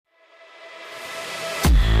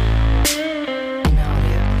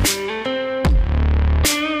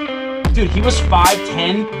Dude, he was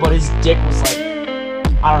 5'10", but his dick was like,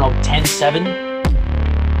 I don't know, 10'7".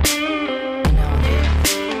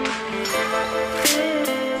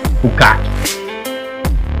 Bukkake.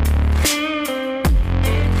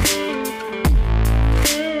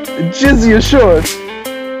 Jizzy is short.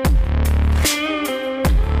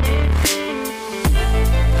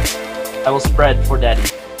 I will spread for daddy.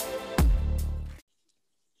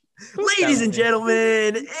 Ladies and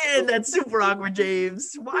gentlemen, and that's super awkward,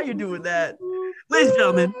 James. Why are you doing that? Ladies and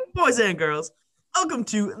gentlemen, boys and girls, welcome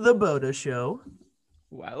to the BOTA show.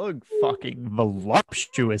 Ooh, I look fucking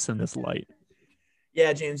voluptuous in this light.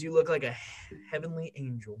 Yeah, James, you look like a heavenly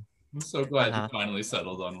angel. I'm so glad you finally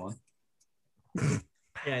settled on one.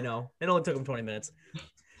 Yeah, I know. It only took him 20 minutes.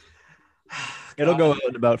 It'll go out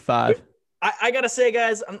in about 5. I gotta say,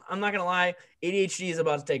 guys, I'm not gonna lie. ADHD is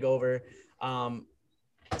about to take over.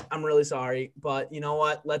 I'm really sorry, but you know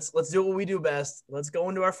what? Let's do what we do best. Let's go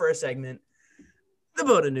into our first segment, the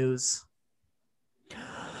BOTA news.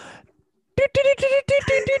 It's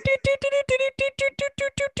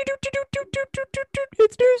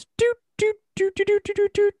news.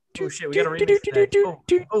 Oh shit, we gotta remix that.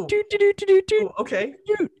 Oh, okay.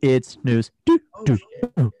 It's news. Oh, shit.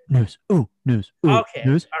 News. News. Okay.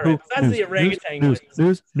 News. All right. That's the orangutan News.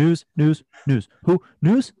 News.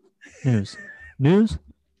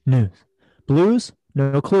 Blues.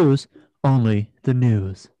 No clues. Only the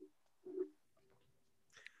news.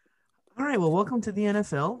 All right. Well, welcome to the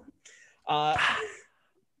NFL.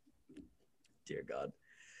 Dear God.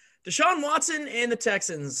 Deshaun Watson and the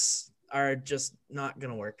Texans are just not going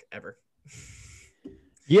to work ever.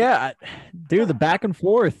 Yeah, dude, the back and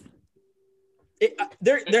forth.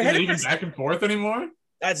 They're headed even back and forth anymore.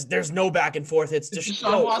 There's no back and forth. It's just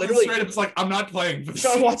Deshaun Watson straight up is like, I'm not playing. For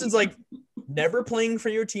Deshaun Watson's like, never playing for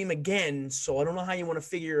your team again. So I don't know how you want to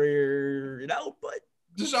figure it out, but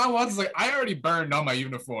Deshaun Watson's like, I already burned all my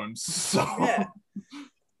uniforms. So yeah.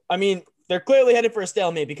 I mean, they're clearly headed for a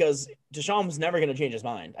stalemate because Deshaun was never going to change his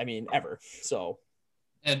mind. I mean, ever. So,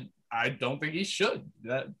 and I don't think he should.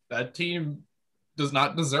 That team does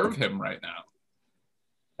not deserve him right now.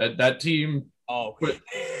 That team. Oh,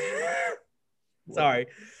 sorry.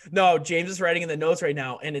 No, James is writing in the notes right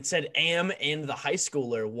now, and it said Am and the high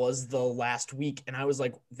schooler was the last week, and I was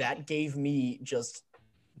like, that gave me just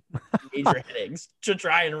major headaches to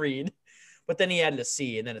try and read. But then he added a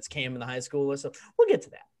C, and then it's Cam and the high schooler, so we'll get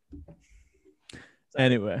to that. So,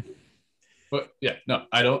 anyway. But yeah, no,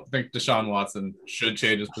 I don't think Deshaun Watson should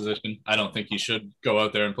change his position. I don't think he should go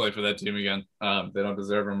out there and play for that team again. They don't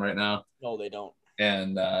deserve him right now. No, they don't.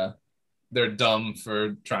 And they're dumb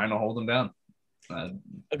for trying to hold him down.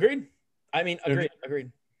 Agreed. I mean,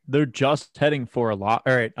 agreed. They're just heading for a lock.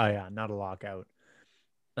 All right. Oh yeah, not a lockout.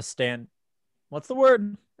 A stand. What's the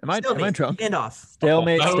word? Am I drunk? Standoff.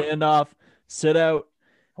 Stalemate. Standoff. Sit out.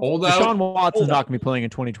 Hold out. Deshaun Watson's not going to be playing in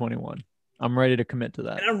 2021. I'm ready to commit to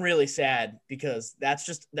that. And I'm really sad because that's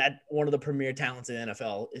just that one of the premier talents in the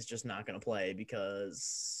NFL is just not going to play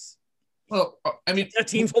because. Well, I mean,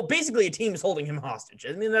 basically a team is holding him hostage.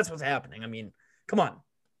 I mean, that's what's happening. I mean, come on.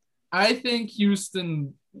 I think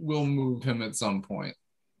Houston will move him at some point.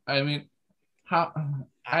 I mean,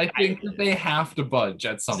 I think that they have to budge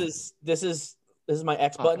at some point. This is my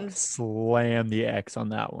X button. Slam the X on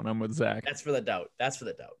that one. I'm with Zach. That's for the doubt.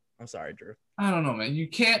 I'm sorry, Drew. I don't know, man. You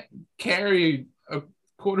can't carry a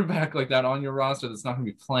quarterback like that on your roster that's not going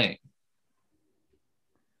to be playing.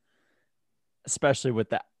 Especially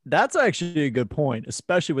with that. That's actually a good point,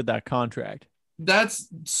 especially with that contract. That's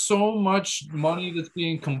so much money that's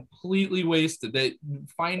being completely wasted. That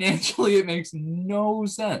financially, it makes no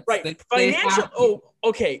sense. Right.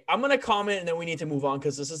 Okay. I'm going to comment and then we need to move on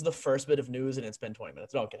because this is the first bit of news and it's been 20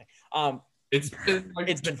 minutes. No, kidding. It's been like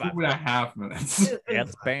 2.5 minutes.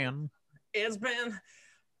 It's been.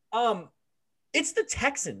 It's the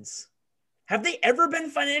Texans. Have they ever been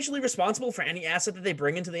financially responsible for any asset that they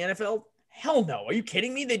bring into the NFL? Hell no. Are you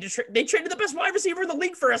kidding me? They traded the best wide receiver in the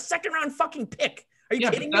league for a second-round fucking pick. Are you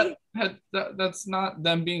kidding me? That's not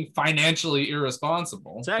them being financially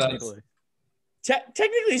irresponsible. Technically.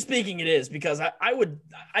 Technically speaking, it is because I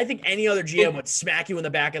think any other GM would smack you in the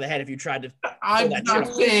back of the head if you tried to. I'm not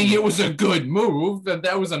saying it was a good move.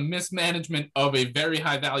 That was a mismanagement of a very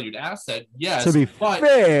high valued asset. Yes, to be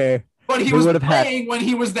fair, but he was playing when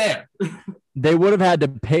he was there. They would have had to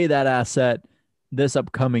pay that asset this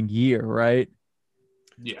upcoming year, right?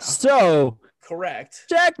 Yeah. So correct.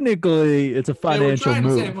 Technically, it's a financial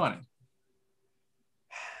move. To save money.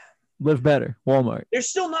 Live better, Walmart. They're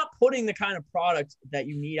still not putting the kind of product that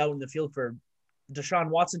you need out in the field for Deshaun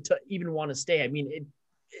Watson to even want to stay. I mean,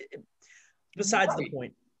 besides the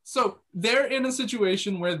point. So they're in a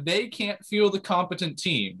situation where they can't field a competent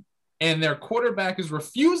team, and their quarterback is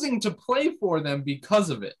refusing to play for them because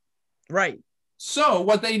of it. Right. So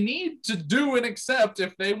what they need to do and accept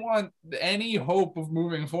if they want any hope of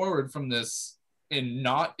moving forward from this in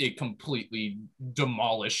not a completely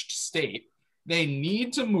demolished state, they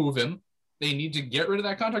need to move him. They need to get rid of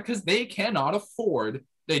that contract because they cannot afford.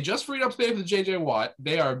 They just freed up space with JJ Watt.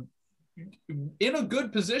 They are in a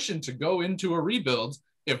good position to go into a rebuild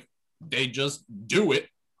if they just do it.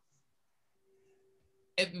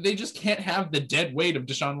 And they just can't have the dead weight of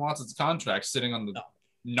Deshaun Watson's contract sitting on the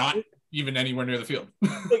not even anywhere near the field.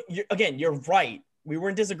 But you're right. We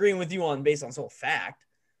weren't disagreeing with you based on sole fact.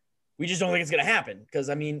 We just don't think it's going to happen because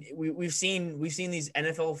I mean we've seen these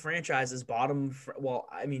NFL franchises bottom. Well,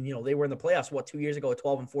 I mean they were in the playoffs 2 years ago,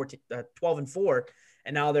 12-4,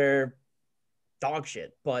 and now they're dog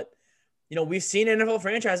shit. But we've seen NFL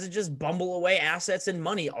franchises just bumble away assets and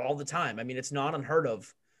money all the time. I mean it's not unheard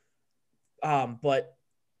of. But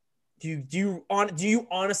do you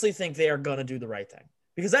honestly think they are going to do the right thing?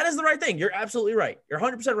 Because that is the right thing. You're absolutely right. You're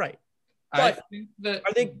 100% right. But I think that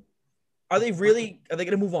are they going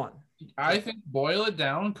to move on? I think boil it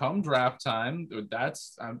down come draft time.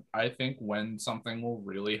 That's I think when something will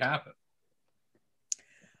really happen.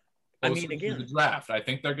 I mean, again, the draft. I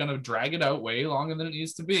think they're going to drag it out way longer than it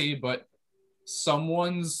needs to be, but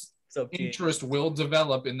someone's interest will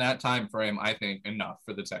develop in that time frame. I think enough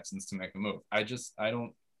for the Texans to make a move.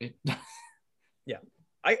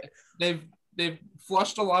 They've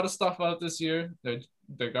flushed a lot of stuff out this year.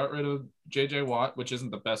 They got rid of JJ Watt, which isn't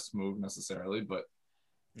the best move necessarily, but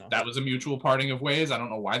that was a mutual parting of ways. I don't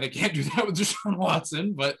know why they can't do that with Deshaun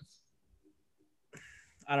Watson, but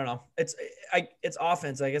I don't know. It's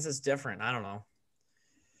offense. I guess it's different. I don't know.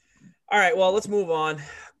 All right, well, let's move on.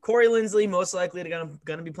 Corey Linsley most likely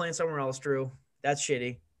gonna be playing somewhere else. Drew, that's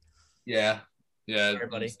shitty. Yeah.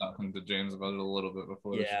 Everybody. I was talking to James about it a little bit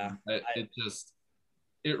before. Yeah,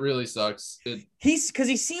 it really sucks. He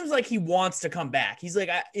seems like he wants to come back. He's like,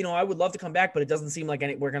 I would love to come back, but it doesn't seem like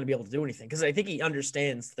we're going to be able to do anything because I think he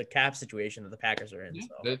understands the cap situation that the Packers are in. Yeah,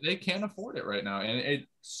 so. They can't afford it right now, and it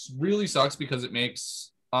really sucks because it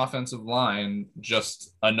makes offensive line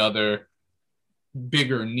just another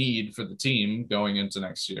bigger need for the team going into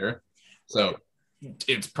next year. So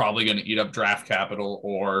it's probably going to eat up draft capital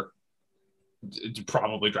or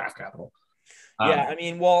probably draft capital. Yeah, I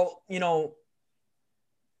mean, well,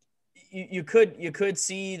 you could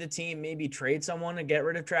see the team maybe trade someone and get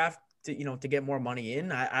rid of draft to get more money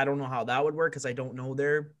in. I don't know how that would work because I don't know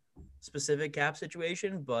their specific cap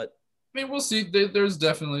situation, but I mean, we'll see. There's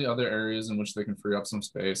definitely other areas in which they can free up some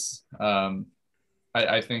space.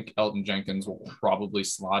 I think Elton Jenkins will probably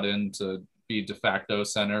slot in to be de facto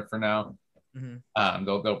center for now. Mm-hmm.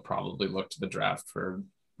 They'll probably look to the draft for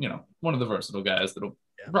one of the versatile guys that'll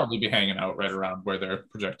probably be hanging out right around where they're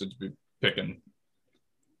projected to be picking.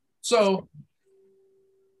 So,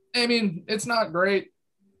 I mean, it's not great,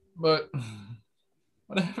 but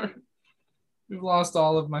whatever. We've lost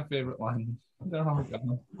all of my favorite linemen. They're all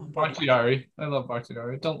gone. Bakhtiari. I love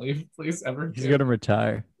Bakhtiari. Don't leave, please, ever. He's going to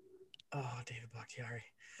retire. Oh, David Bakhtiari.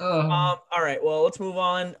 All right, well, let's move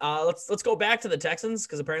on. Let's go back to the Texans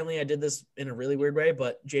because apparently I did this in a really weird way,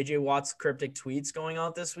 but JJ Watt's cryptic tweets going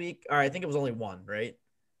out this week. All right, I think it was only one, right?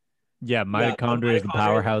 Yeah, mitochondria is the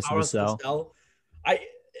powerhouse of the cell.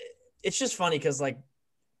 It's just funny because like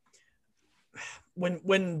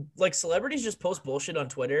when like celebrities just post bullshit on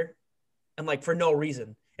Twitter and like for no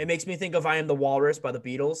reason, it makes me think of I Am the Walrus by the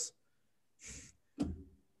Beatles.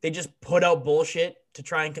 They just put out bullshit to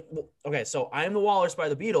try and okay. So I Am the Walrus by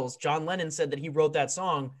the Beatles. John Lennon said that he wrote that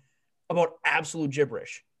song about absolute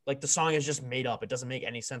gibberish. Like the song is just made up. It doesn't make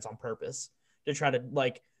any sense on purpose to try to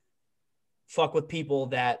like fuck with people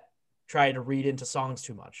that try to read into songs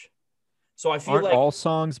too much. So I feel Aren't all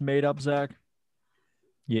songs made up, Zach?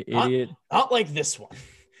 You idiot. Not like this one.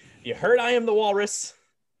 You heard I Am the Walrus?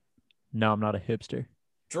 No, I'm not a hipster.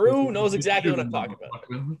 Drew knows exactly what I'm talking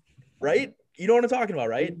about. Right? You know what I'm talking about,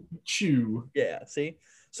 right? Chew. Yeah, see?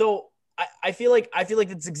 So I feel like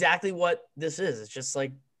that's exactly what this is. It's just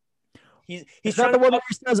like he's trying not the one where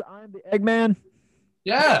he says I'm the Eggman.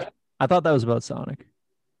 Yeah. I thought that was about Sonic.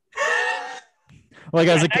 Like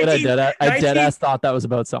as a kid, I dead ass thought that was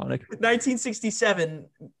about Sonic. 1967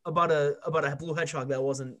 about a blue hedgehog that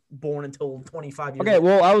wasn't born until 25 years. Okay, ago.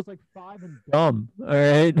 well, I was like 5 and dumb. All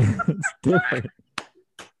right, it's different.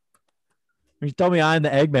 When you told me I'm the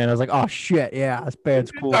Eggman, I was like, oh shit, yeah, this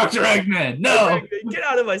band's cool. Dr. Eggman, no, get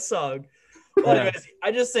out of my song. Well, anyways,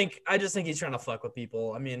 I just think he's trying to fuck with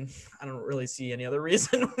people. I mean, I don't really see any other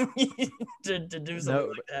reason to do something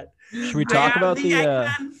like that. Should we talk about the?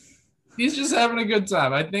 He's just having a good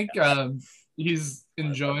time. I think he's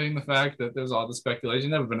enjoying the fact that there's all the speculation.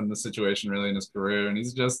 He's never been in this situation really in his career, and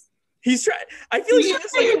he's trying. I feel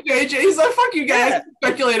like JJ. He's like, fuck you guys.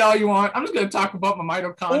 Speculate all you want. I'm just gonna talk about my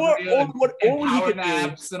mitochondria and power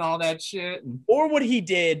naps and all that shit. Or what he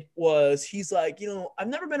did was he's like, I've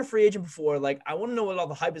never been a free agent before. Like, I want to know what all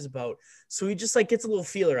the hype is about. So he just like gets a little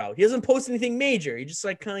feeler out. He doesn't post anything major. He just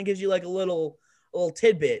like kind of gives you like a little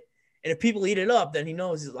tidbit. And if people eat it up, then he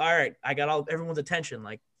knows he's all right. I got everyone's attention.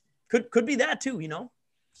 Like, could be that too. I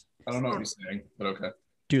don't know what he's saying, but okay.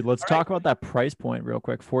 Dude, let's talk about that price point real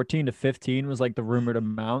quick. 14 to 15 was like the rumored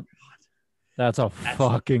amount. That's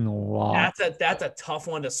fucking lot. That's a tough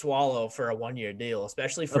one to swallow for a 1-year deal,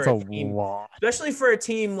 especially for a team. Especially for a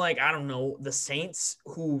team like, I don't know, the Saints,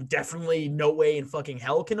 who definitely no way in fucking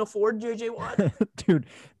hell can afford JJ Watt. Dude,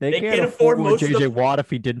 they can't afford most JJ Watt if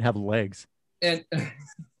he didn't have legs. And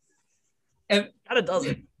kind of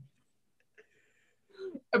doesn't.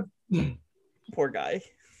 Poor guy.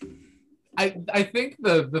 I think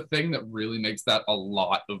the thing that really makes that a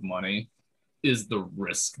lot of money is the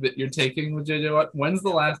risk that you're taking with JJ Watt. When's the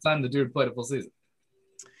last time the dude played a full season?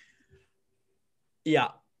 Yeah,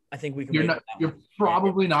 I think we can. You're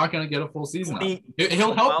probably not going to get a full season.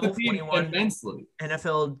 He'll help the team immensely.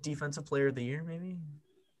 NFL Defensive Player of the Year, maybe.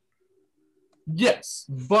 Yes,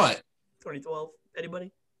 but 2012.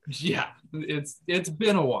 Anybody? Yeah, it's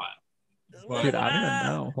been a while. Dude, I don't even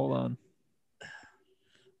know. Hold on.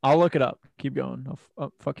 I'll look it up. Keep going.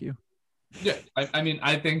 Oh, fuck you. Yeah, I mean,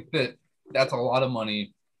 I think that's a lot of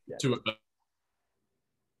money to it.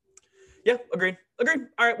 Yeah, agreed. All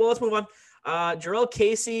right, well, let's move on. Jarrell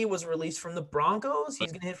Casey was released from the Broncos.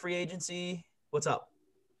 He's going to hit free agency. What's up?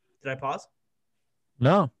 Did I pause?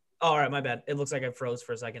 No. Oh, all right, my bad. It looks like I froze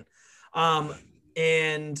for a second.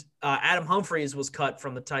 And Adam Humphries was cut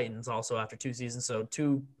from the Titans also after 2 seasons. So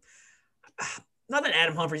not that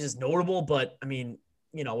Adam Humphries is notable, but I mean,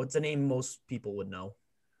 it's a name most people would know,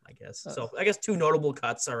 I guess. So I guess 2 notable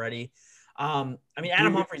cuts already. I mean,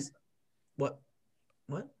 Adam Humphries. What?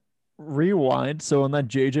 Rewind. So on that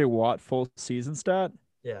JJ Watt full season stat,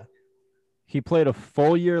 yeah, he played a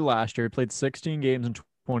full year last year. He played 16 games in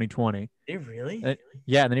 2020. Did he really?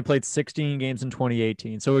 Yeah, and then he played 16 games in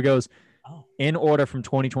 2018. So it goes in order from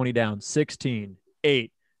 2020 down: 16,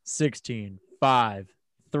 8, 16, 5,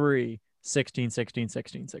 3, 16, 16,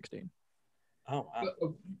 16, 16. Oh,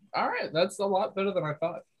 wow. All right. That's a lot better than I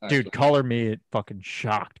thought. Actually. Dude, color me fucking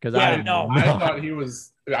shocked because I didn't know. I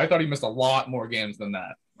thought he missed a lot more games than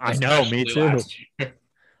that. I know, me too.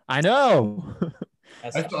 I know.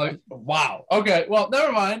 I feel like, wow. Okay, well,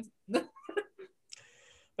 never mind. But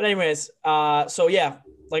anyways, so yeah,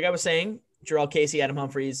 like I was saying, Jarrell Casey, Adam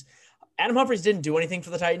Humphries. Adam Humphries didn't do anything for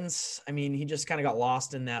the Titans. I mean, he just kind of got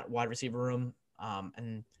lost in that wide receiver room.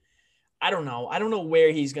 And I don't know. I don't know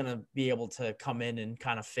where he's going to be able to come in and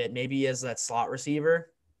kind of fit. Maybe as that slot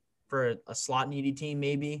receiver for a slot needy team,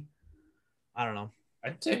 maybe. I don't know.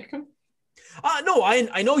 I'd take him. No,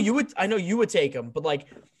 I know you would. I know you would take him, but like,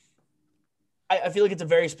 I feel like it's a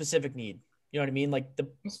very specific need. You know what I mean? Like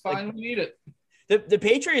it's fine. Like, we need it. The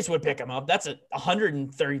Patriots would pick him up. That's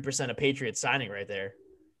 130% of Patriots signing right there.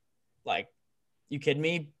 Like, you kidding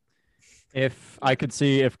me? If I could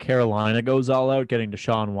see if Carolina goes all out getting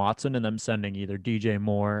Deshaun Watson and them sending either DJ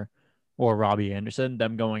Moore or Robbie Anderson,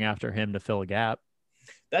 them going after him to fill a gap.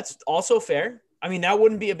 That's also fair. I mean, that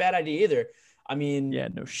wouldn't be a bad idea either. I mean, yeah,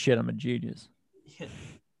 no shit. I'm a genius.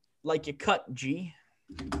 Like you cut G.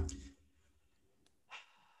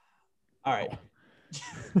 All right.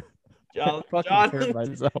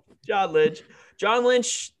 John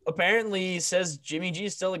Lynch apparently says Jimmy G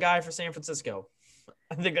is still a guy for San Francisco.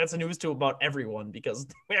 I think that's news to about everyone because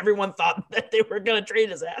everyone thought that they were going to trade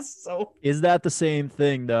his ass. So is that the same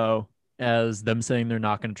thing though as them saying they're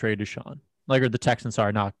not going to trade Deshaun? Like, or the Texans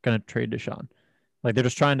are not going to trade Deshaun? Like, they're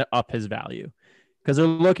just trying to up his value because they're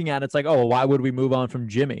looking at it's like, oh, why would we move on from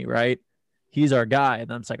Jimmy? Right? He's our guy, and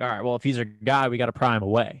then it's like, all right, well, if he's our guy, we got to pry him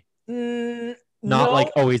away. Not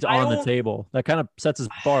like, oh, he's on the table. That kind of sets his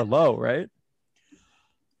bar low, right?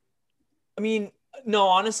 I mean, no,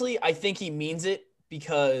 honestly, I think he means it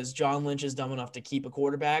because John Lynch is dumb enough to keep a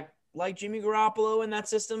quarterback like Jimmy Garoppolo in that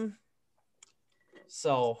system.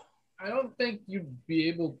 So I don't think you'd be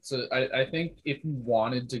able to. I think if you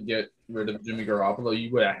wanted to get rid of Jimmy Garoppolo,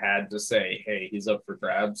 you would have had to say, hey, he's up for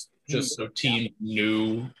grabs, just so teams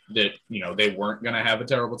knew that, they weren't going to have a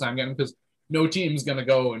terrible time getting him, because no team's going to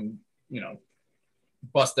go and,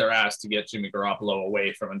 bust their ass to get Jimmy Garoppolo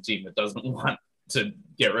away from a team that doesn't want to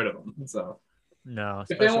get rid of him. So No, if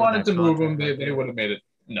they especially with wanted that to move him, contract. they would have made it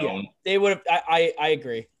known. Yeah, they would have. I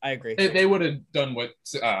agree. I agree. They would have done what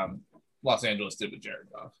Los Angeles did with Jared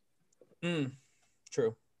Goff.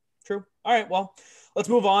 True. All right, well, let's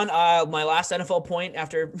move on. My last NFL point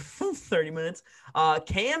after 30 minutes.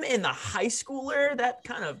 Cam and the high schooler that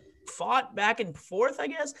kind of fought back and forth, I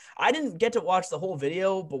guess. I didn't get to watch the whole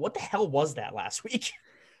video, but what the hell was that last week?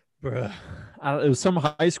 Bruh. It was some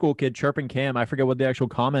high school kid chirping Cam. I forget what the actual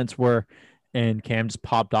comments were, and Cam just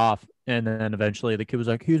popped off. And then eventually the kid was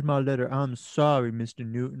like, "Here's my letter. I'm sorry, Mr.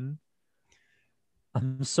 Newton.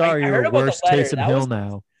 I'm sorry, I you're heard a about the worse letter. Taysom That Hill was-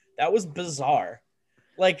 now." That was bizarre.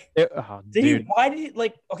 Like, Dude. why did he,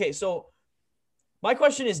 like, okay, so my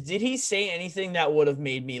question is, did he say anything that would have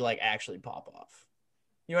made me, like, actually pop off?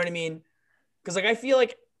 You know what I mean? Because, like, I feel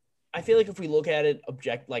like if we look at it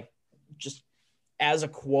just as a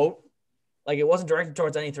quote, like, it wasn't directed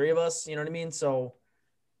towards any three of us, you know what I mean? So,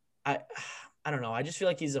 I don't know. I just feel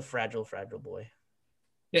like he's a fragile boy.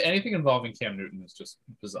 Yeah, anything involving Cam Newton is just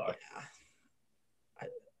bizarre. Yeah.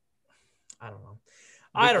 I don't know.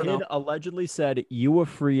 The kid allegedly said, "You a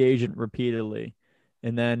free agent," repeatedly.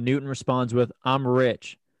 And then Newton responds with, "I'm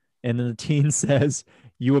rich." And then the teen says,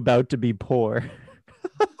 "You about to be poor."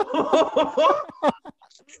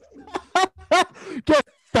 Get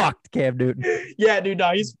fucked, Cam Newton. Yeah, dude,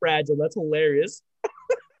 no, he's fragile. That's hilarious.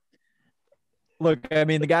 Look, I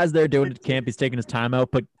mean, the guy's there doing it at camp. He's taking his time out,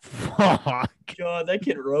 but fuck. God, that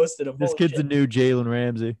kid roasted him. This Holy kid's shit. a new Jalen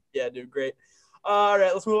Ramsey. Yeah, dude, great. All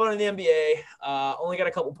right, let's move on to the NBA. Only got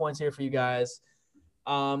a couple points here for you guys.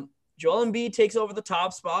 Joel Embiid takes over the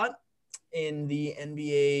top spot in the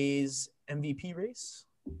NBA's MVP race.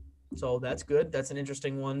 So that's good. That's an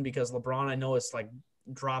interesting one because LeBron, I know, is like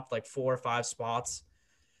dropped like 4 or 5 spots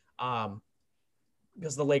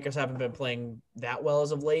because the Lakers haven't been playing that well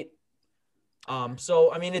as of late.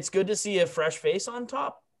 So, I mean, it's good to see a fresh face on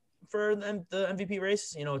top for the MVP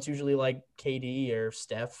race. You know, it's usually like KD or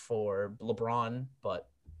Steph or LeBron, but,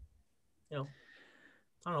 you know,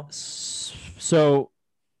 I don't know. So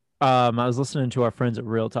I was listening to our friends at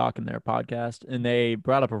Real Talk in their podcast, and they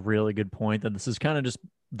brought up a really good point that this is kind of just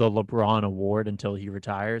the LeBron award until he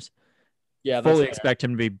retires. Yeah, Fully expect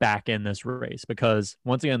him to be back in this race because,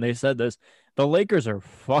 once again, they said this, the Lakers are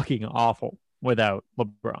fucking awful without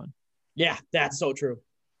LeBron. Yeah, that's so true.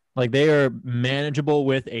 Like, they are manageable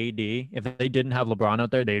with AD. If they didn't have LeBron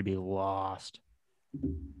out there, they'd be lost.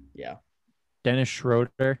 Yeah. Dennis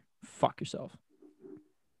Schroeder, fuck yourself.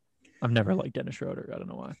 I've never liked Dennis Schroeder. I don't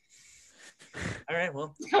know why. All right,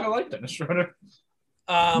 well. I kind of like Dennis Schroeder.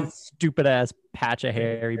 Stupid ass patch of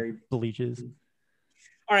hair he bleaches.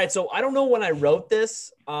 All right, so I don't know when I wrote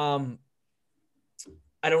this.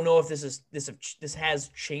 I don't know if this has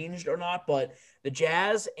changed or not, but the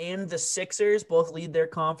Jazz and the Sixers both lead their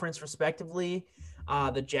conference respectively.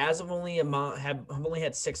 The Jazz have only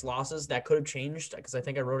had 6 losses. That could have changed because I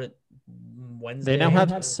think I wrote it Wednesday. They now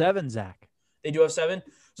have 7, Zach. They do have 7.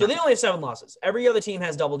 So they only have 7 losses. Every other team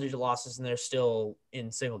has double-digit losses, and they're still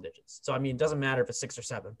in single digits. So, I mean, it doesn't matter if it's 6 or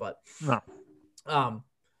 7. But,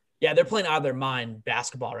 yeah, they're playing out of their mind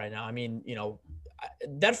basketball right now. I mean, you know,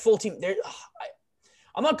 that full team –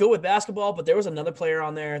 I'm not good with basketball, but there was another player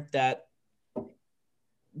on there that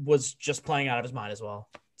was just playing out of his mind as well.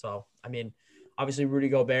 So, I mean, obviously Rudy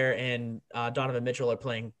Gobert and Donovan Mitchell are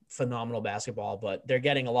playing phenomenal basketball, but they're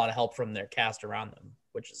getting a lot of help from their cast around them,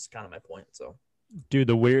 which is kind of my point. So, dude,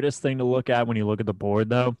 the weirdest thing to look at when you look at the board,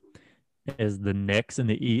 though, is the Knicks in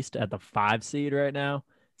the East at the 5 seed right now.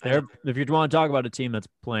 If you want to talk about a team that's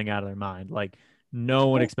playing out of their mind, like no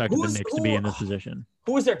one expected the Knicks to be in this position.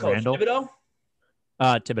 Who was their coach? Randall? Thibodeau?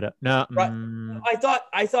 Thibodeau. No. Right.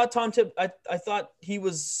 I thought Tom Tib. I thought he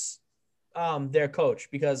was their coach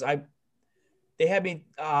because they had me.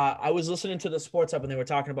 I was listening to the Sports Hub and they were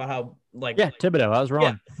talking about how Thibodeau. I was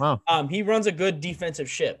wrong. Yeah. Wow. He runs a good defensive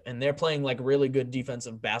ship and they're playing like really good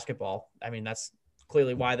defensive basketball. I mean, that's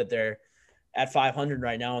clearly why that they're at 500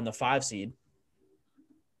 right now in the 5 seed.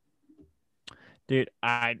 Dude,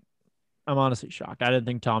 I'm honestly shocked. I didn't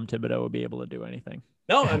think Tom Thibodeau would be able to do anything.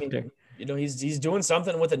 No, I mean, you know, he's doing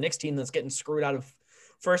something with the Knicks team that's getting screwed out of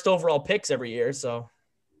first overall picks every year. So,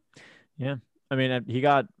 yeah, I mean, he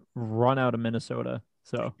got run out of Minnesota.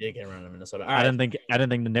 So he did get run out of Minnesota. I didn't think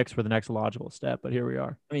the Knicks were the next logical step, but here we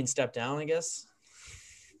are. I mean, step down, I guess.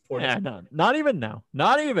 Yeah, no, not even now.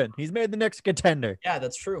 Not even. He's made the next contender. Yeah,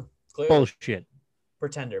 that's true. Clearly. Bullshit.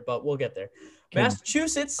 Pretender, but we'll get there.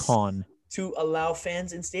 Massachusetts Con. to allow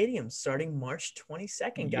fans in stadiums starting March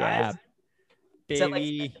 22nd, guys. Yeah,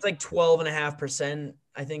 baby. It's like 12.5%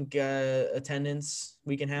 I think attendance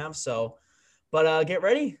we can have. So, but get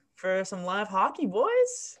ready for some live hockey,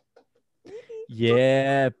 boys.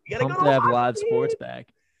 Yeah, gotta pumped go to have hockey. live sports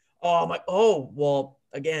back. Oh my! Oh well,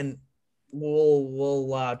 again,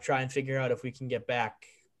 we'll try and figure out if we can get back.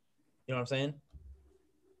 You know what I'm saying?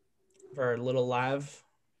 For a little live.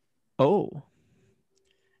 Oh.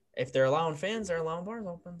 If they're allowing fans, they're allowing bars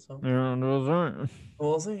open. So Yeah, those aren't.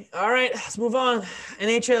 we'll see. All right, let's move on.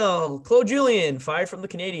 NHL. Claude Julien fired from the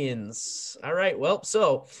Canadiens. All right. Well,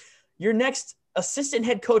 so your next assistant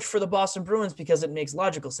head coach for the Boston Bruins, because it makes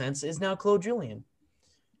logical sense, is now Claude Julien.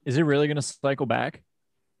 Is it really going to cycle back?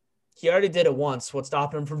 He already did it once. What's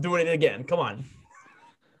stopping him from doing it again? Come on.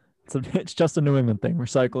 It's just a New England thing.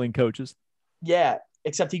 Recycling coaches. Yeah,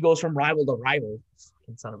 except he goes from rival to rival.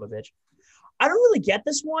 Fucking son of a bitch. I don't really get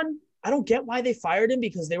this one. I don't get why they fired him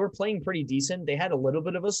because they were playing pretty decent. They had a little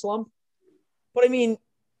bit of a slump. But, I mean,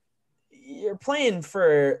 you're playing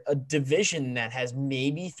for a division that has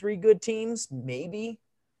maybe 3 good teams, maybe,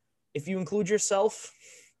 if you include yourself.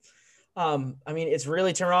 I mean, it's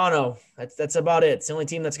really Toronto. That's about it. It's the only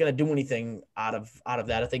team that's going to do anything out of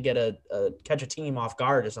that if they get catch a team off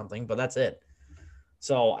guard or something, but that's it.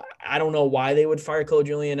 So I don't know why they would fire Claude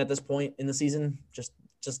Julien at this point in the season.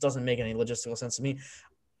 Just doesn't make any logistical sense to me.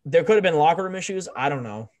 There could have been locker room issues. I don't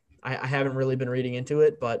know. I haven't really been reading into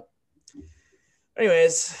it, but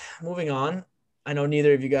anyways, moving on. I know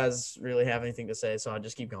neither of you guys really have anything to say, so I'll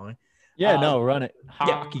just keep going. Yeah, no, run it.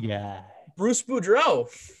 Hockey guy. Bruce Boudreau,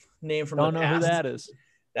 name from Don't the know past. who that is.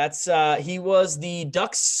 That's he was the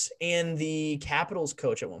Ducks and the Capitals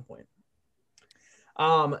coach at one point.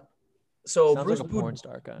 So Sounds Bruce like a porn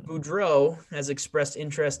star kind of. Boudreau has expressed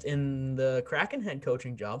interest in the Kraken head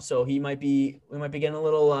coaching job, so we might be getting a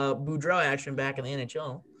little Boudreau action back in the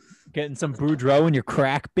NHL. Getting some Boudreau in your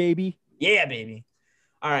crack, baby. Yeah, baby.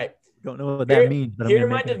 All right. Don't know what that means, but here are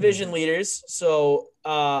my division leaders. So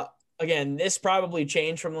again, this probably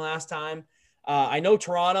changed from the last time. I know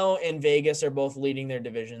Toronto and Vegas are both leading their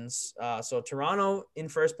divisions. So Toronto in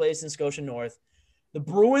first place in Scotia North. The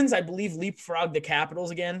Bruins, I believe, leapfrogged the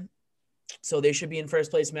Capitals again. So they should be in first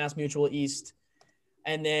place, Mass Mutual East.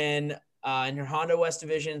 And then in your Honda West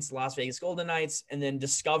division, it's the Las Vegas Golden Knights. And then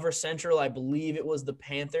Discover Central, I believe it was the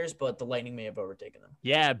Panthers, but the Lightning may have overtaken them.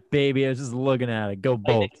 Yeah, baby. I was just looking at it. Go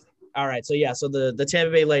both. All right. So, yeah. So the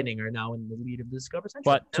Tampa Bay Lightning are now in the lead of the Discover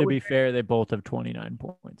Central. But to be fair, they both have 29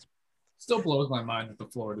 points. Still blows my mind that the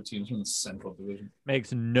Florida teams are in the Central Division.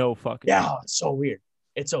 Makes no fucking sense. sense. It's so weird.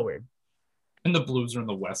 It's so weird. And the Blues are in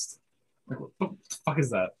the West. Like, what the fuck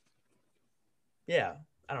is that? Yeah,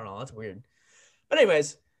 I don't know. That's weird. But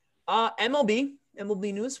anyways, MLB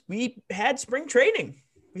news. We had spring training.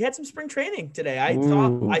 We had some spring training today.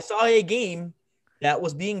 I saw a game that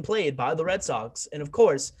was being played by the Red Sox, and of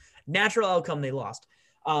course, natural outcome, they lost.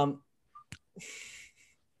 Fuck,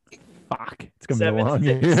 it's gonna be a long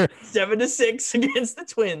year. 7-6 against the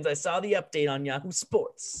Twins. I saw the update on Yahoo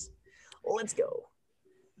Sports. Let's go.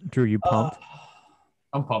 Drew, you pumped?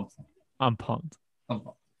 I'm pumped. I'm pumped.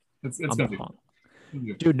 It's gonna be pumped.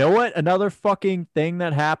 Dude, know what? Another fucking thing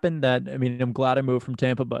that happened that, I mean, I'm glad I moved from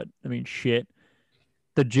Tampa, but I mean, shit.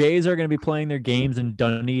 The Jays are going to be playing their games in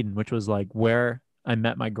Dunedin, which was like where I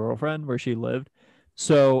met my girlfriend, where she lived.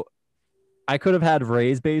 So I could have had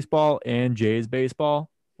Rays baseball and Jays baseball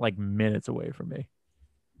like minutes away from me.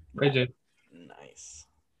 Ray J. Nice.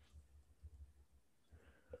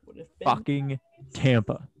 Fucking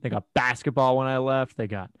Tampa. They got basketball when I left. They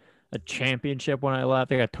got a championship when I left.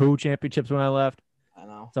 They got 2 championships when I left. I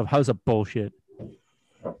know. So how's a bullshit?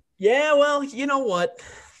 Yeah, well, you know what?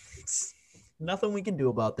 It's nothing we can do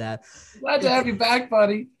about that. Glad to have you back,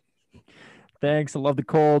 buddy. Thanks. I love the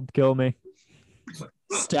cold. Kill me.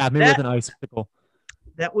 Stab me with an icicle.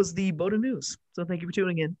 That was the BOTA news. So thank you for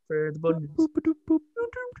tuning in for the BOTA news.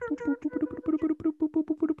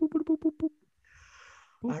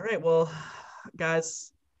 All right, well,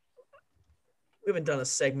 guys, we haven't done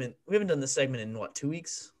this segment in what, 2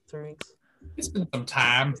 weeks, 3 weeks? It's been some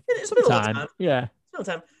time. It's been a long time. Yeah. It's been a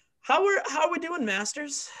time. How are we doing,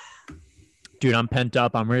 Masters? Dude, I'm pent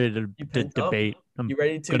up. I'm ready to debate. I'm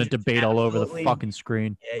ready to gonna debate all over the fucking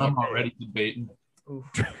screen. Yeah, I'm already debating.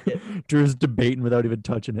 Drew's debating without even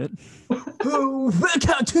touching it.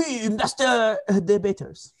 Welcome to Master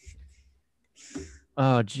Debaters.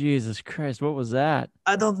 Oh, Jesus Christ. What was that?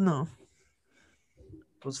 I don't know.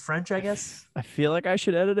 It was French, I guess. I feel like I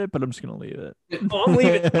should edit it, but I'm just going to leave it. Oh, I'm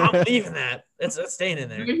leaving that. It's staying in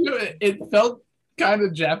there. It felt kind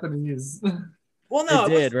of Japanese. Well, no.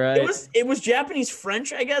 Right? It was Japanese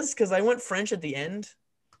French, I guess, because I went French at the end.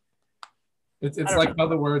 It's like how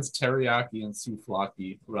the words teriyaki and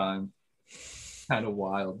souvlaki rhyme. kind of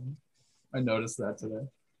wild. I noticed that today.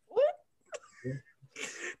 What?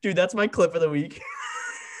 Dude, that's my clip of the week.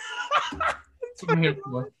 I'm here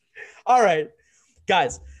for. All right,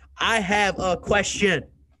 guys, I have a question.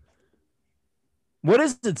 What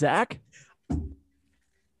is it, Zach?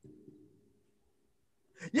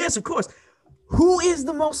 Yes, of course. Who is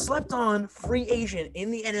the most slept on free agent in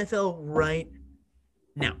the NFL right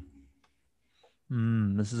now?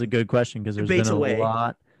 This is a good question because there's Debates been a away.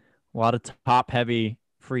 lot of top heavy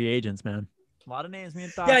free agents, man. A lot of names being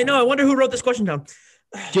thought. Yeah, I know. I wonder who wrote this question down.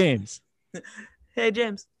 James. Hey,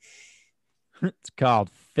 James. It's called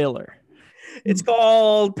filler. It's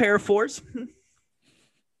called pair of fours.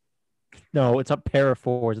 No, it's a pair of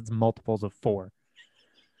fours. It's multiples of 4.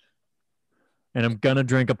 And I'm gonna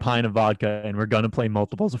drink a pint of vodka, and we're gonna play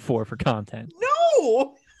multiples of 4 for content.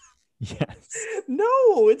 No. Yes.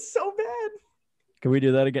 No, it's so bad. Can we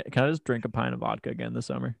do that again? Can I just drink a pint of vodka again this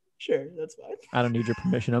summer? Sure, that's fine. I don't need your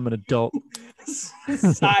permission. I'm an adult.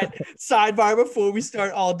 Sidebar before we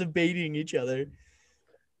start all debating each other.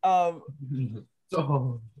 Oh.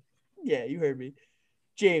 Yeah, you heard me.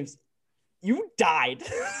 James, you died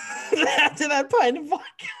after that pint of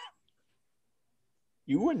vodka.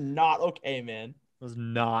 You were not okay, man. It was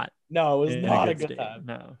not. No, it was in not a good good state. time.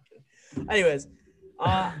 No. Anyways,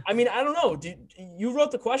 I mean, I don't know. You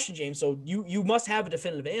wrote the question, James, so you must have a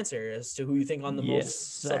definitive answer as to who you think on the Yes,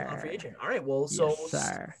 most slept on sir. free agent. All right, well, so Yes,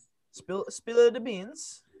 sir. spill the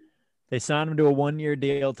beans. They signed him to a 1-year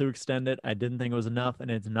deal to extend it. I didn't think it was enough,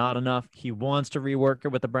 and it's not enough. He wants to rework it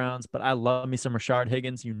with the Browns, but I love me some Rashard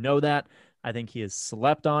Higgins. You know that. I think he is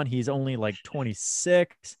slept on. He's only like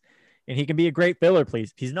 26, and he can be a great filler,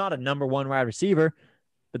 please. He's not a number 1 wide receiver,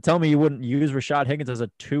 but tell me you wouldn't use Rashard Higgins as a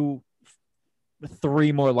 2,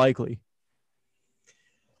 3 more likely.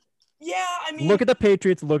 Yeah, I mean, Look at the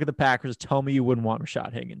Patriots, look at the Packers. Tell me you wouldn't want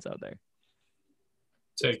Rashard Higgins out there.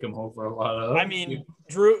 Take him home for a lot of. I mean,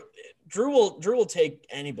 Drew will take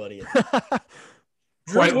anybody.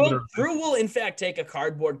 Quite literally. Drew will in fact take a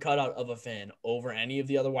cardboard cutout of a fan over any of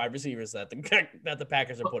the other wide receivers that the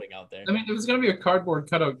Packers are putting out there. I mean, if it's gonna be a cardboard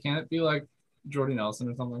cutout, can't it be like Jordy Nelson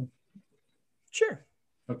or something? Sure.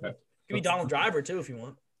 Okay. Give me Donald Driver too if you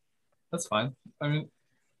want. That's fine. I mean,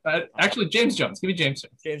 actually, James Jones. Give me James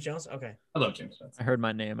Jones. James Jones. Okay. I love James Jones. I heard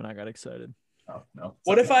my name and I got excited. Oh no.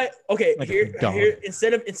 What if I Like a here dog.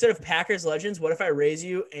 instead of Packers legends, what if I raise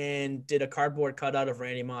you and did a cardboard cutout of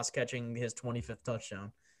Randy Moss catching his 25th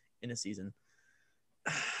touchdown in a season?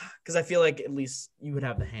 Because I feel like at least you would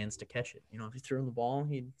have the hands to catch it. You know, if you threw him the ball,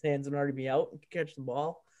 his hands would already be out and catch the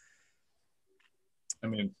ball. I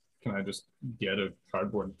mean, can I just get a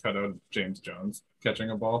cardboard cutout of James Jones catching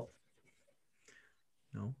a ball?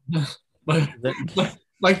 No.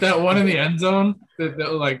 like that one in the end zone,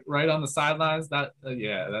 that like right on the sidelines. That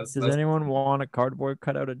that's. Does anyone want a cardboard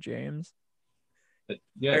cutout of James?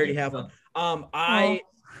 Yeah, I already have one.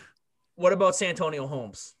 What about Santonio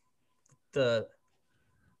Holmes? The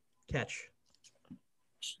catch.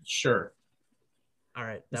 Sure. All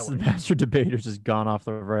right, This that one. Master Debaters has gone off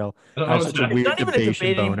the rail. I don't I have know such what a that- weird It's not even a debation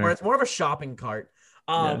debate boner. anymore. It's more of a shopping cart.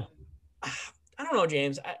 I don't know,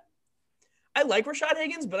 James. I like Rashad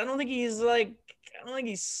Higgins, but I don't think he's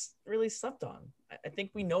really slept on. I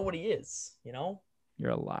think we know what he is. You know,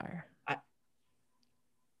 You're a liar.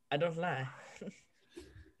 I don't lie.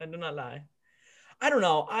 I do not lie. I don't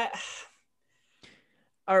know.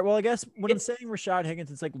 All right. Well, I guess when I'm saying Rashad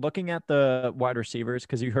Higgins, it's like looking at the wide receivers,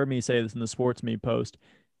 because you heard me say this in the Sports Me post.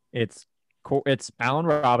 It's Allen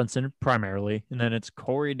Robinson primarily, and then it's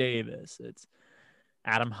Corey Davis. It's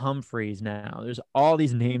Adam Humphries now. There's all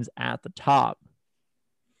these names at the top.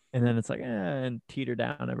 And then it's like, and teeter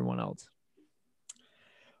down everyone else.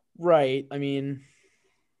 Right. I mean,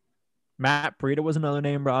 Matt Breida was another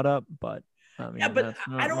name brought up, but I mean, yeah, but that's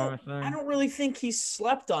I not my don't thing. really think he's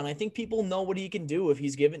slept on. I think people know what he can do if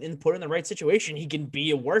he's given and put in the right situation. He can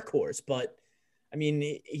be a workhorse, but I mean,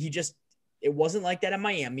 it wasn't like that at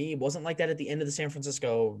Miami. It wasn't like that at the end of the San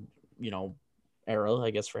Francisco, era,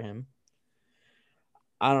 I guess, for him.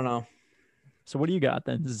 I don't know. So what do you got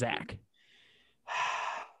then, Zach?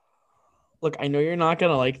 Look, I know you're not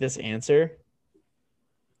gonna like this answer.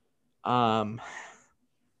 But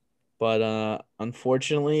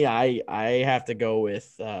unfortunately, I have to go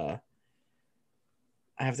with Hunter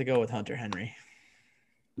Henry.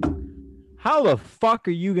 How the fuck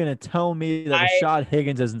are you gonna tell me that Rashad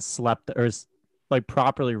Higgins isn't slept or is like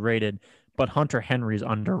properly rated, but Hunter Henry's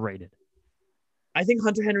underrated? I think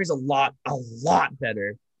Hunter Henry's a lot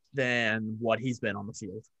better than what he's been on the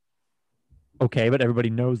field. Okay, but everybody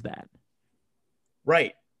knows that.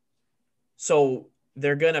 Right. So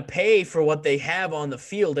they're going to pay for what they have on the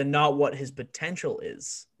field and not what his potential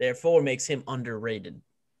is. Therefore, makes him underrated.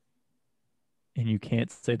 And you can't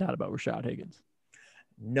say that about Rashad Higgins.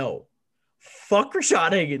 No. Fuck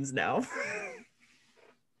Rashad Higgins now.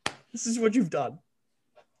 This is what you've done.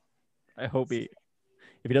 I hope if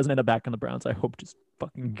he doesn't end up back on the Browns, I hope just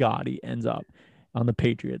fucking God he ends up on the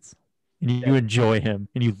Patriots. And you enjoy him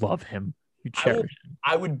and you love him. You cherish him.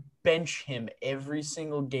 I would bench him every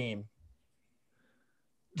single game.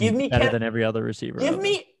 Give me better than every other receiver. Give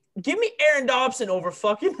me Aaron Dobson over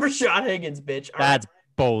fucking Rashad Higgins, bitch. That's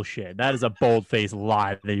bullshit. That is a bold-faced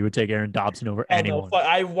lie that you would take Aaron Dobson over anyone.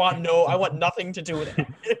 No, I want nothing to do with it.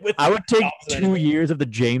 I would take 2 years of the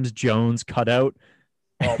James Jones cutout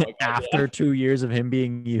after 2 years of him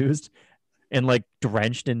being used and like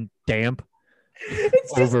drenched in damp.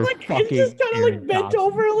 It's just kind of like bent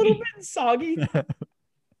over a little bit and soggy.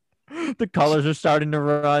 The colors are starting to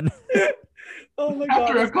run. Oh my god!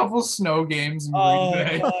 After a couple snow games in Oh, Green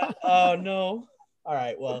Bay. God. Oh no! All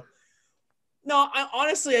right, well, no.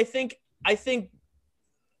 Honestly, I think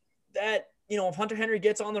that if Hunter Henry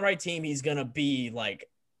gets on the right team, he's gonna be like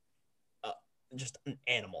just an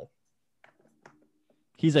animal.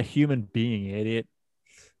 He's a human being, you idiot.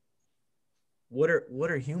 What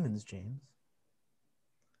are humans, James?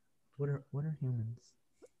 What are humans?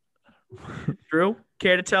 Drew,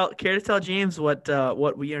 care to tell James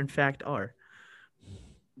what we in fact are?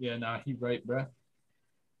 Yeah, nah, he right, bruh.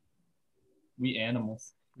 We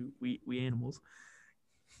animals. We animals.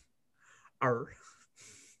 Are.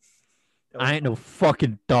 I ain't no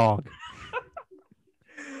fucking dog.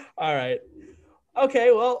 All right.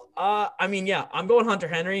 Okay, well, I mean, yeah, I'm going Hunter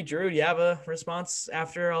Henry. Drew, do you have a response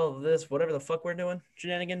after all of this, whatever the fuck we're doing?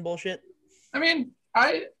 Shenanigan bullshit? I mean,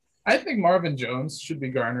 I think Marvin Jones should be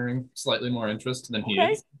garnering slightly more interest than he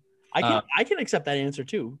is. I can accept that answer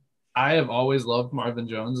too. I have always loved Marvin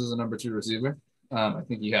Jones as a number 2 receiver. I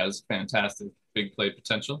think he has fantastic big play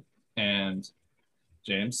potential. And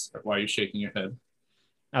James, why are you shaking your head?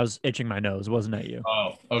 I was itching my nose. Wasn't that you?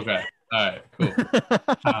 Oh, okay. All right, cool.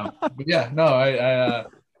 But yeah, no, I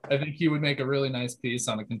think he would make a really nice piece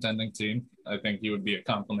on a contending team. I think he would be a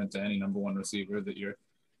compliment to any number 1 receiver that you're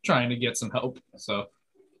trying to get some help. So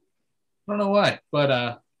I don't know why,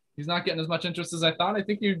 but he's not getting as much interest as I thought. I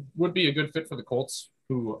think he would be a good fit for the Colts,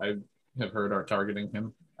 who I have heard are targeting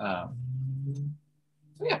him. So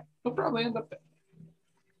yeah, he'll probably end up there.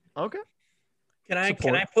 Okay. Can I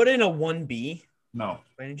put in a 1B? No.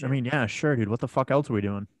 I mean, yeah, sure, dude. What the fuck else are we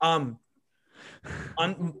doing?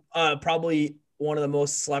 Probably one of the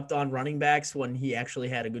most slept on running backs when he actually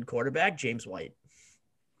had a good quarterback, James White.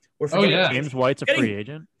 James White's a free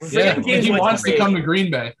agent. Yeah, he wants to come to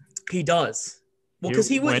Green Bay. He does. Well, because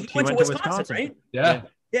he went to Wisconsin, right?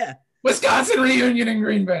 Yeah. Wisconsin reunion in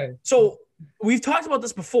Green Bay. So we've talked about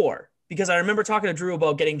this before because I remember talking to Drew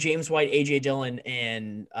about getting James White, AJ Dillon,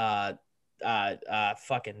 and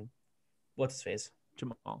fucking what's his face?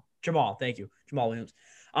 Jamal. Thank you, Jamal Williams.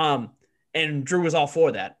 And Drew was all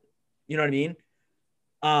for that. You know what I mean?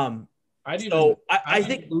 I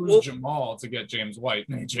think lose Jamal to get James White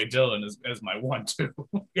and AJ Dillon as my 1-2.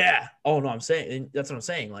 Yeah. Oh no, that's what I'm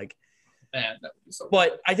saying. Like, man, that would be so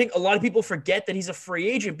but I think a lot of people forget that he's a free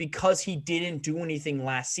agent because he didn't do anything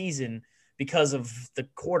last season because of the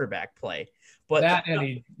quarterback play. But and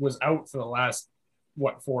he was out for the last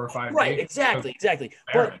 4 or 5 right, days. Exactly.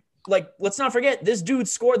 But like, let's not forget this dude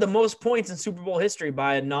scored the most points in Super Bowl history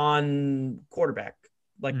by a non-quarterback.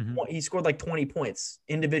 Like he scored like 20 points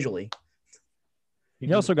individually.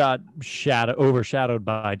 He also got overshadowed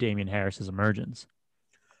by Damian Harris's emergence.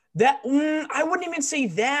 That I wouldn't even say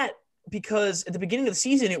that because at the beginning of the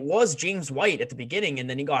season it was James White at the beginning, and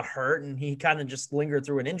then he got hurt and he kind of just lingered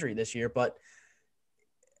through an injury this year. But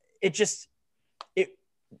I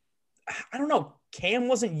don't know. Cam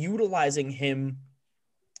wasn't utilizing him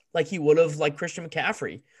like he would have, like Christian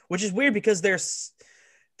McCaffrey, which is weird because they're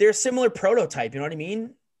a similar prototype. You know what I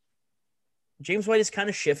mean? James White is kind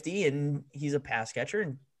of shifty and he's a pass catcher.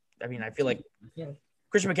 And I mean, I feel like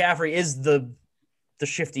Christian McCaffrey is the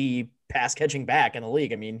shifty pass catching back in the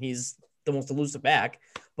league. I mean, he's the most elusive back,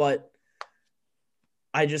 but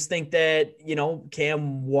I just think that,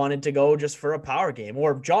 Cam wanted to go just for a power game,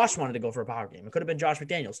 or Josh wanted to go for a power game. It could have been Josh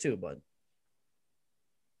McDaniels too, but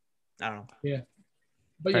I don't know. Yeah.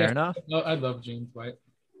 But Fair enough. I love James White.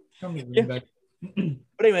 Come to Green Bay.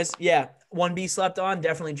 But anyways, yeah, 1B slept on,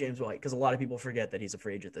 definitely James White, because a lot of people forget that he's a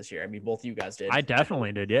free agent this year. I mean, both you guys did. I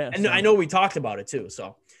definitely did, yeah. And I know we talked about it too.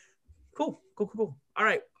 So cool. All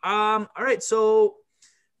right. So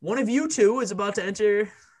one of you two is about to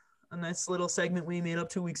enter a nice little segment we made up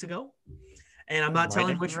 2 weeks ago. And I'm not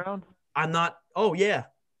telling which round. I'm not. Oh, yeah.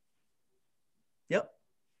 Yep.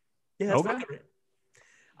 Yeah, that's Okay. fucking right.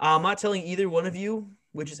 I'm not telling either one of you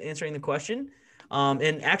which is answering the question.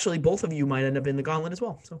 And actually, both of you might end up in the gauntlet as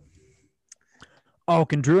well. So, Oh,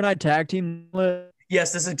 can Drew and I tag team?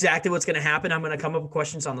 yes, this is exactly what's going to happen. I'm going to come up with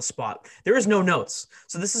questions on the spot. There is no notes.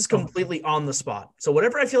 So this is completely on the spot. So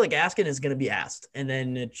whatever I feel like asking is going to be asked. And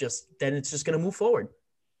then it's just going to move forward.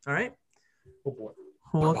 All right. Oh boy.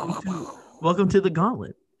 Welcome to the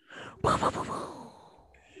gauntlet. All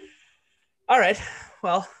right.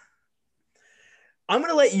 Well, I'm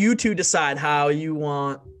going to let you two decide how you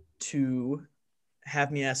want to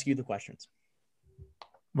have me ask you the questions.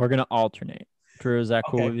 We're gonna alternate. Drew, is that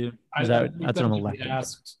cool Okay. with you? I Is think that's that what I'm should be electing.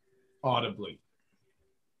 asked audibly.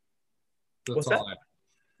 That's What's all that?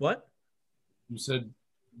 What? You said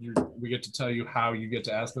we get to tell you how you get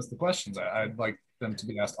to ask us the questions. I'd like them to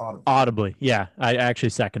be asked audibly. Audibly, yeah. I actually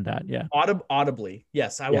second that. Yeah. Audibly.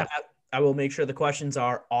 Yes, I will. Yeah. I will make sure the questions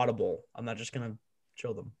are audible. I'm not just gonna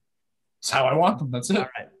show them. That's how I want them. That's it. All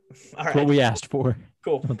right. All That's what right. we asked for.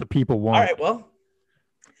 Cool. What the people want. All right. Well,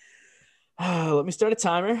 let me start a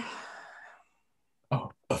timer.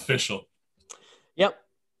 Oh, official. Yep.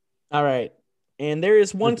 All right. And there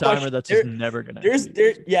is one the timer question. that's just never gonna. There's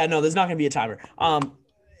not gonna be a timer.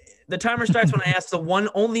 The timer starts when I ask the one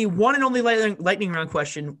and only lightning round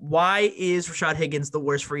question. Why is Rashad Higgins the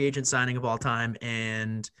worst free agent signing of all time?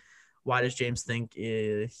 And why does James think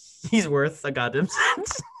he's worth a goddamn cent?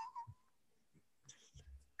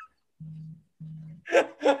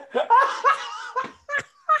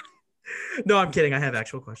 No, I'm kidding. I have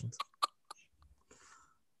actual questions.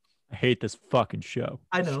 I hate this fucking show.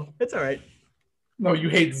 I know. It's all right. No, you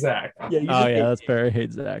hate Zach. Yeah. You Oh just yeah, that's fair. I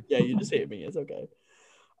hate Zach. Yeah, you just hate me. It's okay.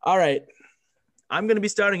 All right. I'm going to be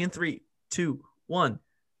starting in 3, 2, 1.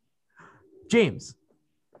 James,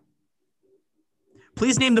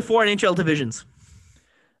 please name the 4 NHL divisions.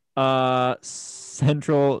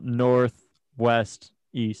 Central, North, West,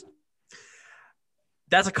 East.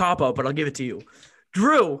 That's a cop-out, but I'll give it to you.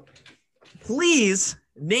 Drew, please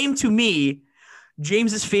name to me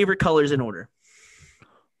James's favorite colors in order.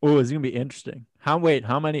 Oh, it's gonna be interesting. How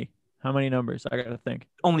many numbers? I gotta think.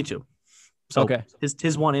 Only 2. So Okay.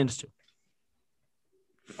 His 1 and his 2.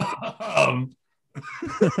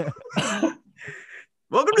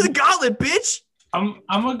 Welcome to the gauntlet, bitch. I'm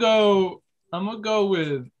gonna go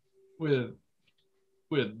with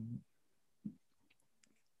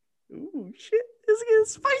Ooh, shit. This is getting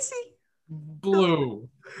spicy. blue.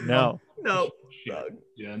 No. No. Shit.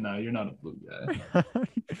 Yeah, no, you're not a blue guy.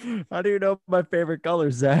 How do you know my favorite color,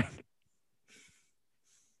 Zach?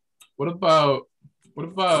 What about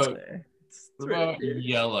It's right here.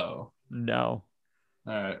 yellow? No.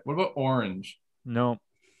 All right. What about orange? No.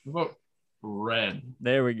 What about red?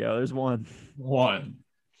 There we go. There's one. 1.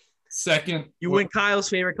 Second. You win. Kyle's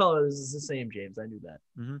favorite colors is the same, James. I knew that.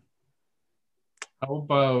 How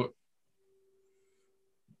about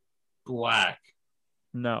black?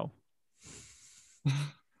 No.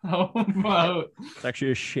 How about It's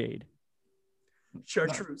actually a shade.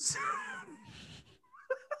 Chartreuse.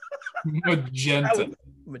 magenta?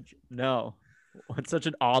 No. It's such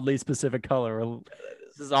an oddly specific color.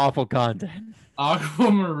 This is awful content.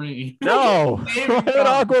 Aquamarine. No. Why Favorite would color.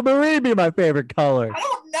 aquamarine be my favorite color? I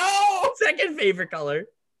don't know. Second favorite color.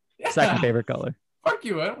 Second favorite color. Fuck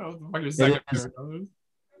you. I don't know what the fuck your second is- favorite color is.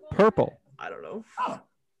 Purple. I don't know. Oh.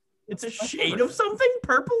 It's a shade of something?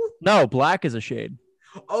 Purple? No, black is a shade.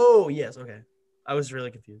 Oh, yes. Okay. I was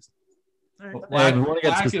really confused. All right. Well, Yeah, if you want to get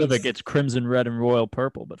black specific, is- it's crimson, red, and royal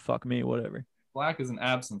purple, but fuck me, whatever. Black is an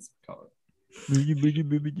absence of color.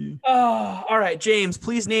 All right, James,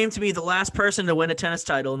 please name to me the last person to win a tennis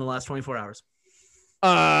title in the last 24 hours.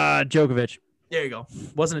 Djokovic. There you go.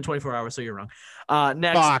 Wasn't in 24 hours, so you're wrong.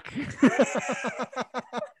 Next. Fuck.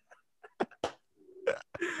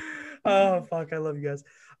 Oh, fuck. I love you guys.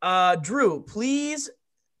 Drew, please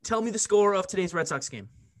tell me the score of today's Red Sox game.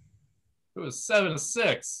 It was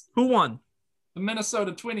 7-6. Who won? The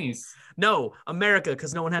Minnesota Twinnies. No, America,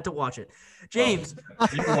 because no one had to watch it. James.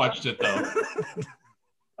 You watched it though.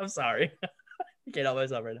 I'm sorry. I can't help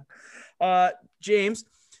myself right now. James,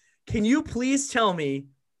 can you please tell me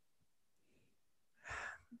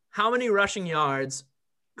how many rushing yards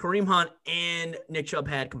Kareem Hunt and Nick Chubb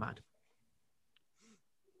had combined?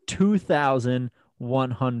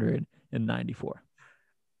 2,194.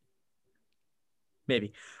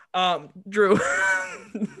 Maybe. Drew.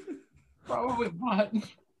 Probably not.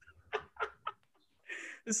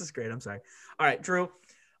 This is great. I'm sorry. All right, Drew.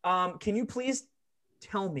 Can you please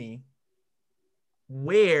tell me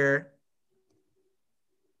where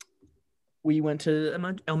we went to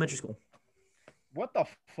elementary school? What the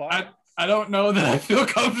fuck? I don't know that I feel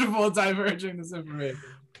comfortable diverging this information.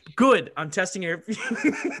 Good. I'm testing your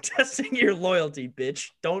testing your loyalty, bitch.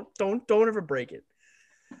 Don't ever break it.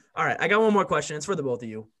 All right, I got one more question. It's for the both of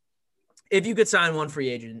you. If you could sign one free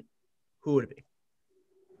agent, who would it be?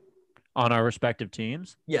 On our respective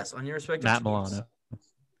teams? Yes, on your respective Matt teams. Milano.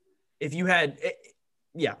 If you had,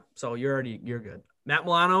 yeah, so you're good. Matt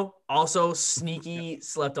Milano, also sneaky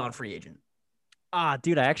slept on free agent.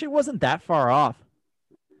 Dude, I actually wasn't that far off.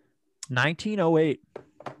 1908.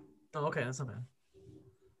 Oh, okay, that's not bad.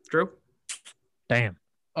 Drew? Damn.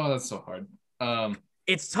 Oh, that's so hard.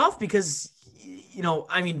 It's tough because,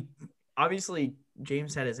 I mean, obviously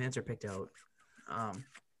James had his answer picked out. I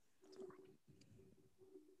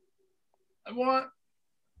want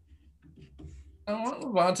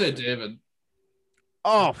Levante David.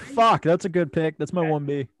 Oh, fuck. That's a good pick. That's my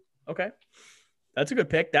 1B. Okay. That's a good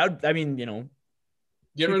pick.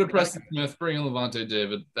 Get rid of Preston Smith, bring in Levante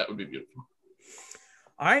David. That would be beautiful.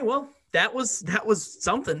 All right. Well, that was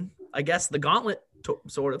something. I guess the Gauntlet,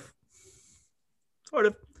 sort of. All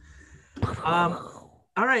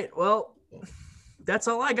right. Well, that's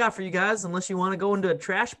all I got for you guys. Unless you want to go into a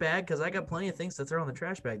trash bag, because I got plenty of things to throw in the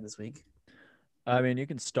trash bag this week. I mean, you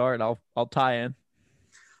can start. I'll tie in.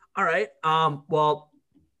 All right. Well,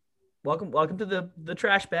 welcome to the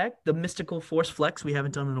trash bag, the mystical force flex we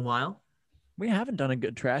haven't done in a while. We haven't done a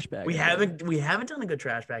good trash bag. We haven't done a good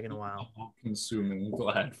trash bag in a while. Consuming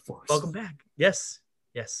Glad Force. Welcome back. Yes,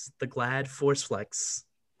 the Glad Force Flex,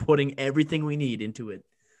 putting everything we need into it.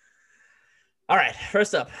 All right,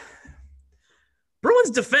 first up,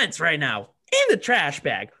 Bruins defense right now in the trash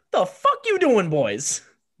bag. The fuck you doing, boys?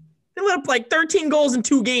 They let up like 13 goals in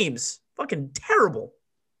 2 games. Fucking terrible.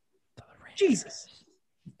 Jesus.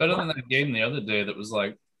 Better than that game the other day that was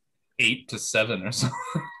like 8-7 or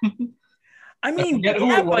something. I mean, yeah,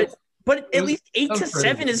 but at least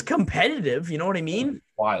 8-7 is competitive. You know what I mean?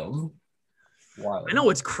 Wild. I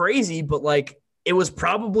know it's crazy, but like it was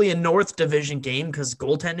probably a North Division game because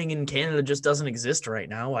goaltending in Canada just doesn't exist right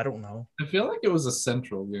now. I don't know. I feel like it was a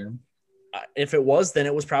Central game. If it was, then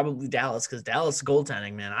it was probably Dallas because Dallas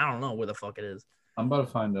goaltending, man. I don't know where the fuck it is. I'm about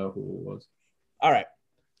to find out who it was. All right.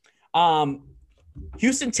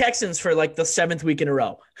 Houston Texans for like the 7th week in a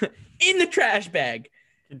row in the trash bag.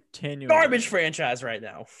 Continuing. Garbage franchise right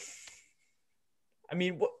now. I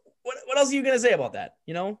mean, what else are you gonna say about that?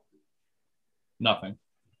 Nothing.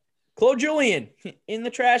 Claude Julien in the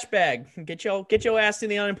trash bag. Get your ass to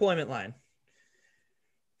the unemployment line.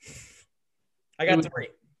 I got 3.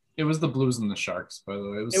 It was the Blues and the Sharks, by the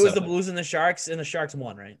way. It was the Blues and the Sharks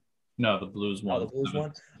won, right? No, the Blues won. Oh, the Blues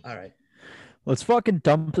won? All right. Let's fucking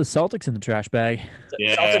dump the Celtics in the trash bag.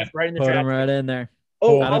 Yeah. Celtics right in the Put trash them bag. right in there.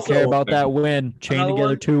 Oh, I don't care about that win. Chain together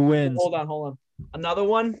one? 2 wins. Hold on. Another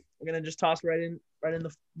one. We're gonna just toss right in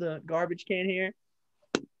the garbage can here.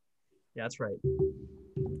 Yeah, that's right.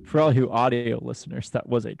 For all you audio listeners, that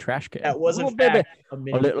was a trash can. That was a little baby. a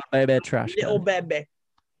Little baby trash can. little baby.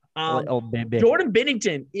 Little baby. Jordan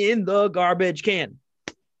Binnington in the garbage can.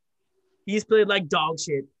 He's played like dog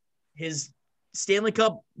shit. His Stanley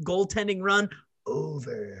Cup goaltending run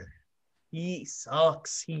over. He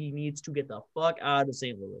sucks. He needs to get the fuck out of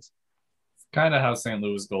St. Louis. Kind of how St.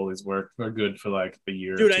 Louis goalies work. They're good for like a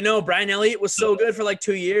year. Dude, I know. Brian Elliott was so good for like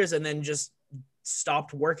 2 years and then just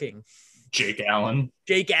stopped working. Jake Allen.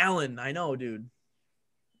 I know, dude.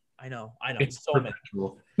 I know. It's so many.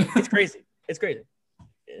 It's crazy.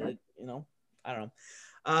 I don't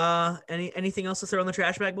know. Anything else to throw in the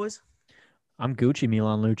trash bag, boys? I'm Gucci,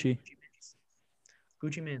 Milan Lucci.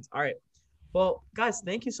 Gucci Mans. All right. Well, guys,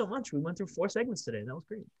 thank you so much. We went through 4 segments today. That was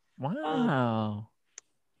great. Wow.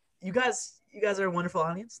 You guys are a wonderful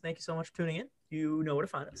audience. Thank you so much for tuning in. You know where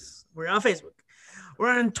to find us. We're on Facebook.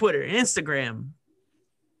 We're on Twitter, Instagram,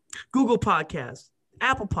 Google Podcasts,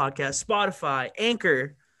 Apple Podcasts, Spotify,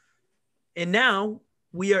 Anchor. And now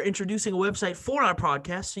we are introducing a website for our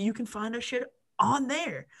podcast so you can find our shit on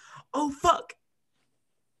there. Oh, fuck.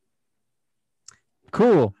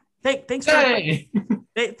 Cool. Thanks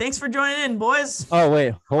for joining in, boys. Oh,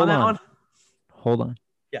 wait. Hold on. Hold on.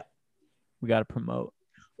 Yeah. We got to promote.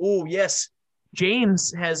 Oh, yes.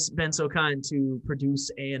 James has been so kind to produce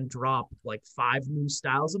and drop like 5 new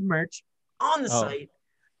styles of merch on the site.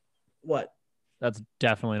 What? That's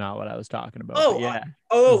definitely not what I was talking about. Oh, yeah.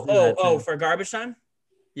 For garbage time?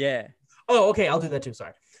 Yeah. Oh, okay. I'll do that too.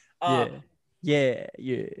 Sorry. Yeah.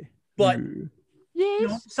 But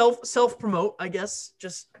yes. Self promote, I guess.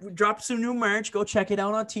 Just drop some new merch. Go check it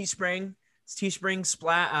out on Teespring. It's Teespring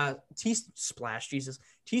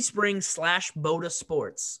 /BOTA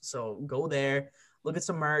Sports. So go there, look at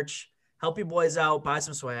some merch, help your boys out, buy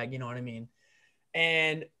some swag. You know what I mean?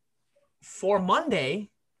 And for Monday,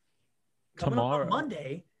 coming up Tomorrow. on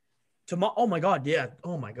Monday, tomorrow. Oh my God, yeah.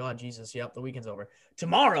 Oh my God, Jesus. Yep, the weekend's over.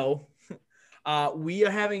 Tomorrow, we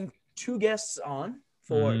are having 2 guests on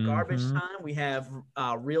for garbage Mhm. time. We have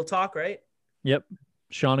Real Talk, right? Yep.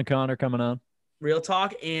 Sean and Connor coming on. Real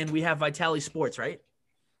Talk, and we have Vitali Sports, right?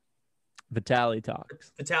 Vitali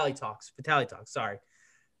talks. Vitali Talks. Sorry.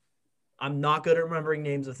 I'm not good at remembering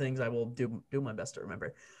names of things. I will do my best to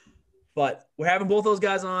remember. But we're having both those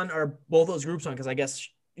guys on, or both those groups on, because I guess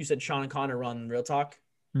you said Sean and Connor run Real Talk.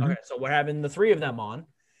 Mhm. Okay, so we're having the 3 of them on.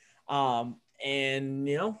 And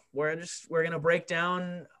you know, we're gonna break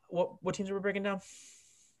down what teams are we breaking down?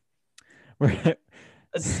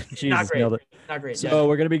 It's Jesus, not great. nailed it. Not great. So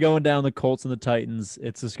we're going to be going down the Colts and the Titans.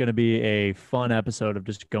 It's just going to be a fun episode of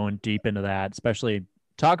just going deep into that, especially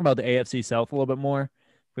talk about the AFC South a little bit more,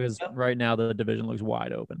 because Yep. right now the division looks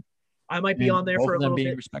wide open. I might be And on there both for a of them little being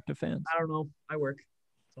bit. respective fans. I don't know. I work.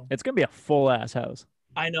 So It's going to be a full ass house.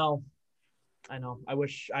 I know. I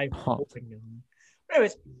wish I Pumped. could get on there.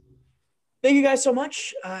 Anyways, thank you guys so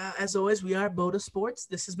much. As always, we are BOTA Sports.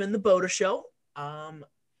 This has been the BOTA Show.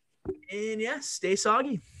 And yeah, stay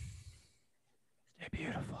soggy. Stay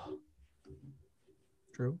beautiful.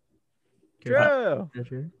 True.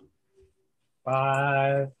 True.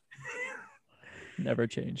 Bye. Never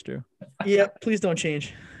changed, Drew. Yeah, please don't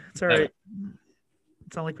change. It's all right.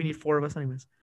 It's not like we need 4 of us anyways.